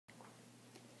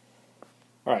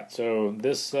Alright, so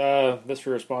this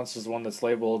free response is the one that's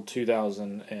labeled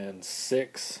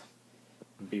 2006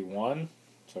 B1.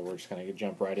 So we're just going to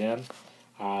jump right in.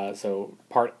 So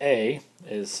part A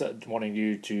is wanting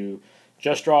you to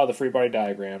just draw the free body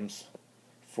diagrams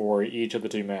for each of the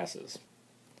two masses.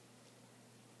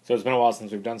 So it's been a while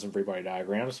since we've done some free body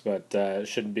diagrams, but it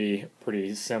should be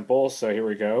pretty simple. So here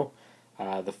we go.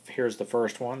 Here's the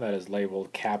first one that is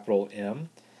labeled capital M.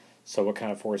 So what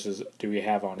kind of forces do we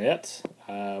have on it?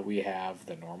 We have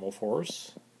the normal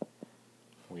force.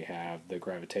 We have the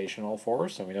gravitational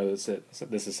force, and we know this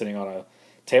is sitting on a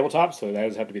tabletop, so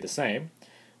those have to be the same.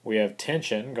 We have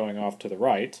tension going off to the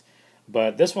right,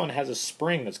 but this one has a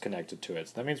spring that's connected to it.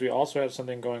 So that means we also have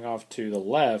something going off to the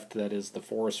left that is the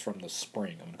force from the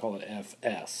spring. I'm going to call it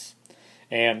Fs.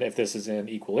 And if this is in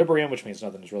equilibrium, which means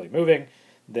nothing is really moving,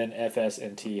 then Fs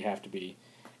and T have to be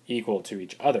equal to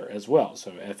each other as well.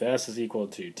 So Fs is equal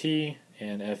to T,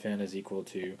 and Fn is equal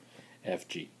to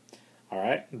Fg.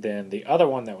 Alright, then the other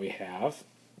one that we have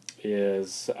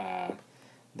is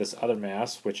this other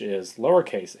mass, which is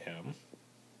lowercase m.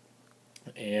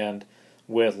 And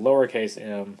with lowercase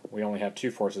m, we only have two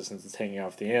forces since it's hanging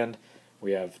off the end.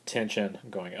 We have tension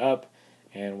going up,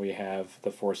 and we have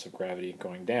the force of gravity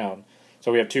going down.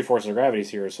 So we have two forces of gravity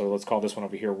here, so let's call this one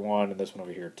over here 1 and this one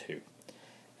over here 2.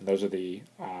 And those are the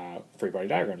free body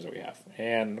diagrams that we have.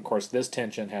 And, of course, this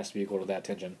tension has to be equal to that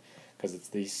tension because it's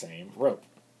the same rope.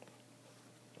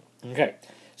 Okay,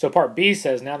 so part B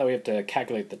says now that we have to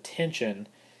calculate the tension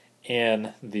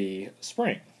in the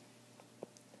spring.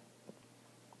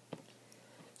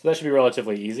 So that should be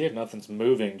relatively easy. If nothing's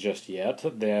moving just yet,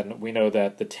 then we know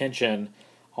that the tension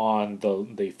on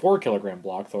the 4 kilogram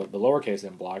block, the lowercase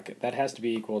m block, that has to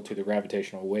be equal to the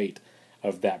gravitational weight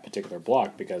of that particular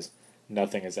block because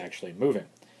nothing is actually moving.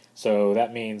 So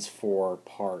that means for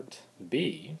part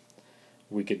B,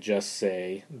 we could just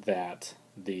say that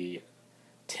the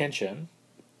tension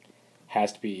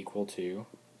has to be equal to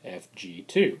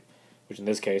Fg2, which in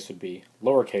this case would be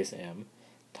lowercase m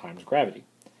times gravity.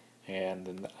 And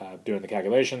then doing the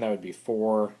calculation, that would be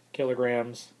 4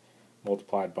 kilograms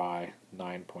multiplied by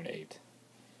 9.8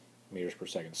 meters per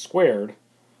second squared,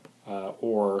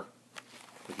 or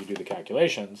if you do the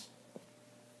calculations,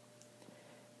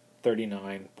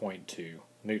 39.2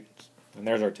 newtons. And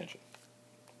there's our tension.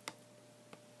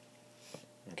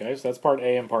 Okay, so that's part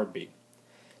A and part B.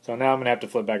 So now I'm going to have to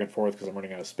flip back and forth because I'm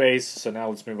running out of space. So now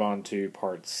let's move on to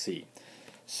part C.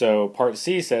 So part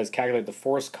C says calculate the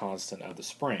force constant of the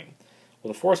spring.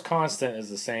 Well, the force constant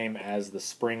is the same as the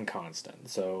spring constant.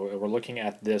 So we're looking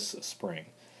at this spring.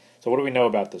 So what do we know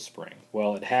about this spring?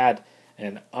 Well, it had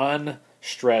an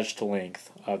unstretched length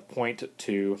of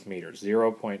 0.2 meters,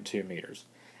 0.2 meters.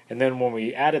 And then when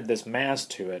we added this mass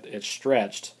to it, it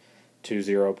stretched to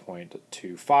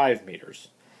 0.25 meters.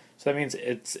 So that means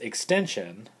its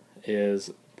extension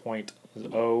is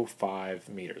 0.05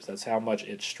 meters. That's how much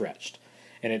it stretched.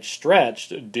 And it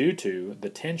stretched due to the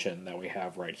tension that we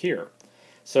have right here.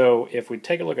 So if we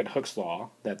take a look at Hooke's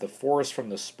law, that the force from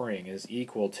the spring is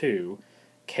equal to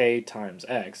k times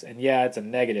x, and yeah, it's a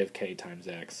negative k times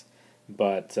x,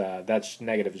 but that's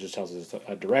negative, it just tells us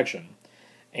a direction.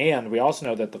 And we also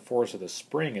know that the force of the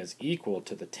spring is equal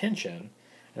to the tension,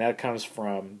 and that comes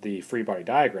from the free body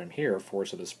diagram here,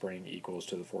 force of the spring equals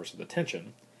to the force of the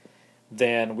tension.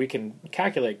 Then we can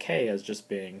calculate k as just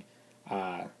being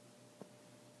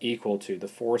equal to the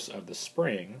force of the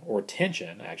spring, or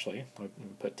tension actually, we'll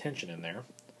put tension in there,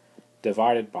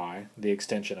 divided by the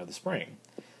extension of the spring.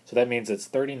 So that means it's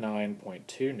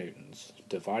 39.2 newtons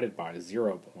divided by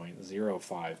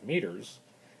 0.05 meters,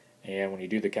 and when you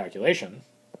do the calculation,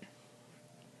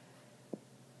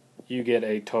 you get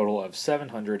a total of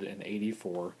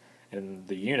 784, and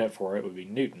the unit for it would be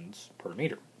newtons per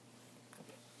meter.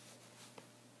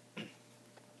 So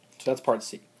that's part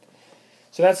C.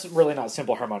 So that's really not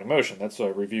simple harmonic motion. That's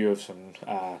a review of some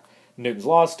Newton's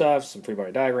law stuff, some free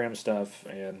body diagram stuff,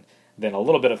 and then a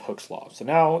little bit of Hooke's law. So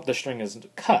now the string is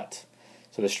cut.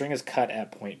 So the string is cut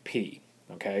at point P.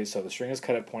 Okay, so the string is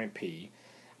cut at point P,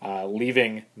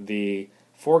 leaving the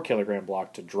 4 kilogram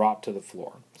block to drop to the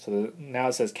floor. So now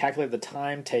it says calculate the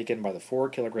time taken by the 4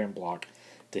 kilogram block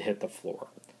to hit the floor.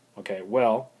 Okay,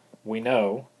 well, we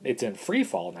know it's in free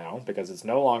fall now because it's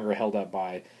no longer held up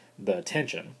by the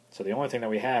tension. So the only thing that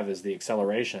we have is the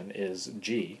acceleration is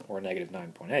g, or negative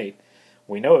 9.8.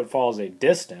 We know it falls a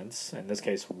distance, in this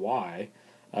case y,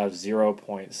 of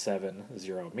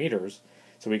 0.70 meters.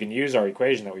 So we can use our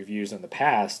equation that we've used in the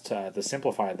past to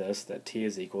simplify this, that t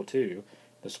is equal to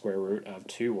the square root of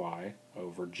 2y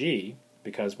over g,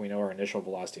 because we know our initial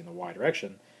velocity in the y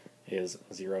direction is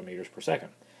 0 meters per second.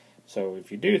 So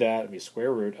if you do that, it'd be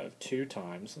square root of 2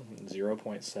 times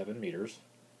 0.7 meters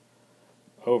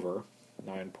over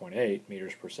 9.8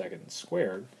 meters per second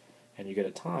squared, and you get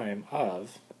a time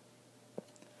of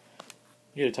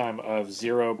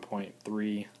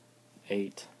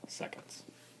 0.38 seconds.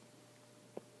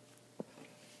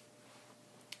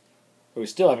 But we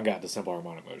still haven't got to simple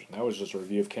harmonic motion. That was just a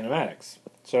review of kinematics.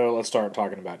 So let's start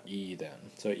talking about E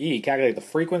then. So E, calculate the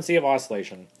frequency of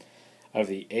oscillation of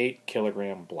the 8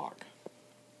 kilogram block.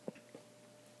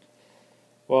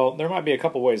 Well, there might be a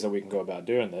couple ways that we can go about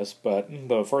doing this, but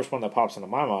the first one that pops into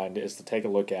my mind is to take a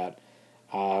look at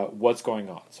what's going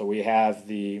on. So we have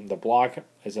the block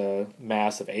is a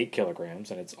mass of 8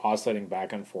 kilograms, and it's oscillating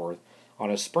back and forth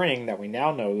on a spring that we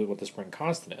now know what the spring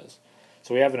constant is.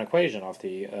 So we have an equation off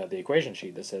the equation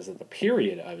sheet that says that the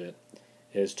period of it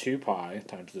is 2 pi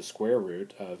times the square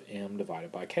root of m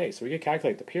divided by k. So we could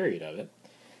calculate the period of it,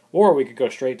 or we could go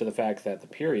straight to the fact that the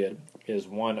period is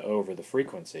 1 over the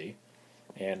frequency,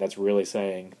 and that's really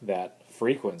saying that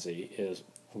frequency is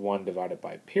 1 divided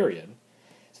by period.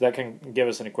 So that can give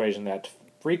us an equation that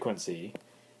frequency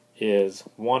is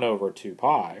 1 over 2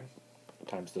 pi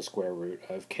times the square root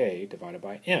of k divided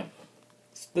by m.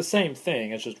 It's the same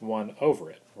thing, it's just 1 over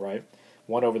it, right?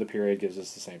 1 over the period gives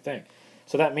us the same thing.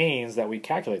 So that means that we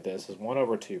calculate this as 1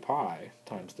 over 2 pi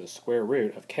times the square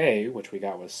root of k, which we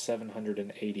got was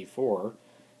 784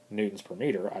 newtons per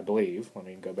meter, I believe. Let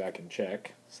me go back and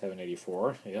check.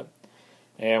 784, yep.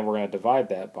 And we're going to divide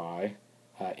that by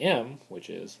m, which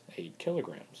is 8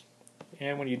 kilograms.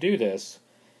 And when you do this,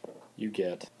 you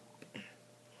get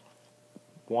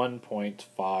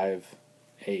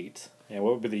 1.58. And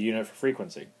what would be the unit for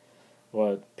frequency?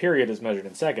 Well, period is measured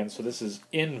in seconds, so this is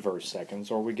inverse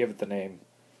seconds, or we give it the name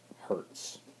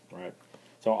hertz, right?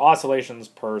 So oscillations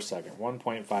per second,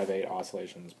 1.58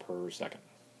 oscillations per second.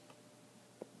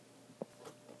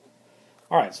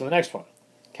 All right, so the next one.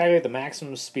 Calculate the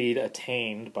maximum speed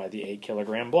attained by the 8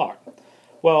 kilogram block.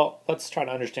 Well, let's try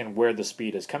to understand where the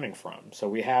speed is coming from. So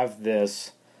we have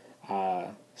this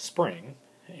spring,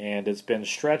 and it's been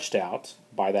stretched out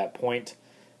by that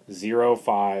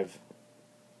 0.05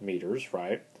 meters,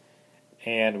 right?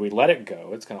 And we let it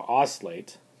go. It's going to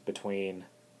oscillate between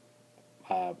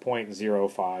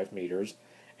 0.05 meters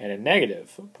and a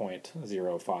negative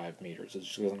 0.05 meters. It's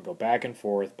just going to go back and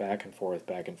forth, back and forth,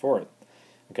 back and forth.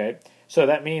 Okay, so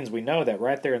that means we know that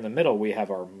right there in the middle we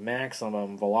have our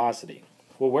maximum velocity.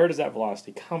 Well, where does that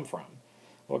velocity come from?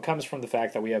 Well, it comes from the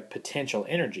fact that we have potential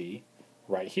energy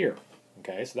right here.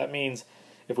 Okay, so that means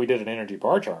if we did an energy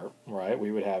bar chart, right,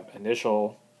 we would have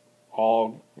initial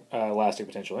all elastic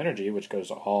potential energy, which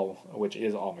is all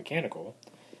mechanical,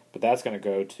 but that's going to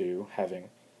go to having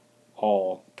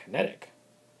all kinetic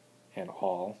and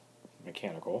all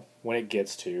mechanical when it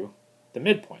gets to the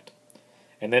midpoint.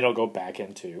 And then it'll go back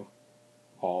into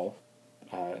all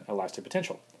elastic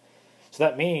potential. So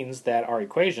that means that our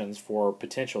equations for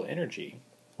potential energy,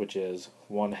 which is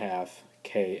 1/2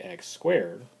 kx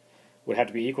squared, would have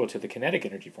to be equal to the kinetic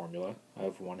energy formula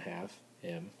of 1/2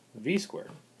 mv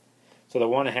squared. So the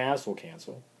 1/2s will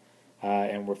cancel,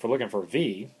 and if we're looking for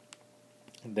v,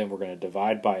 then we're going to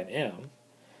divide by an m,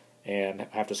 and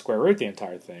have to square root the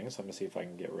entire thing. So I'm going to see if I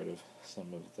can get rid of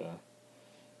some of the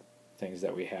things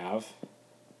that we have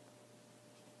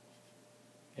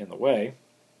in the way,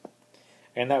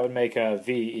 and that would make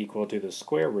v equal to the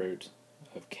square root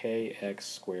of kx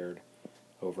squared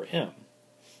over m.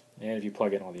 And if you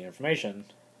plug in all the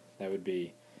information, that would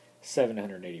be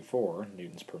 784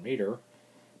 newtons per meter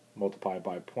multiplied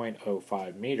by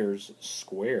 0.05 meters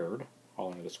squared,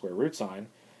 all under the square root sign,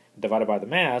 divided by the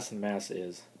mass, and the mass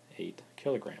is 8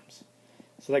 kilograms.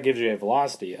 So that gives you a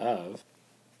velocity of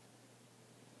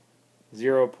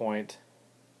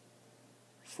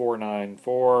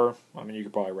 0.494, I mean, you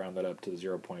could probably round that up to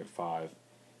 0.5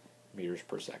 meters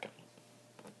per second.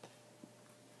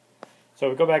 So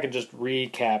if we go back and just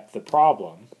recap the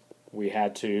problem, we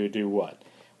had to do what?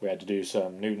 We had to do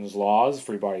some Newton's laws,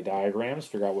 free body diagrams,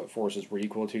 figure out what forces were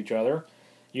equal to each other.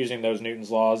 Using those Newton's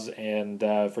laws and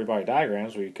free body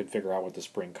diagrams, we could figure out what the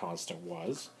spring constant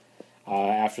was.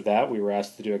 After that, we were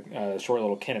asked to do a short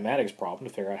little kinematics problem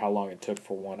to figure out how long it took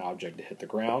for one object to hit the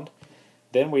ground.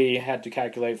 Then we had to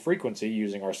calculate frequency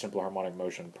using our simple harmonic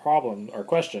motion problem, or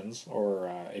questions, or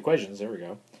equations, there we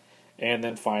go. And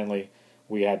then finally,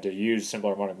 we had to use simple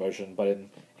harmonic motion, but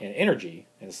in energy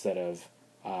instead of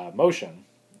motion,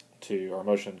 or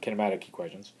motion kinematic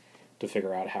equations, to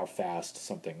figure out how fast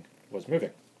something was moving.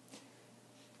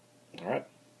 All right.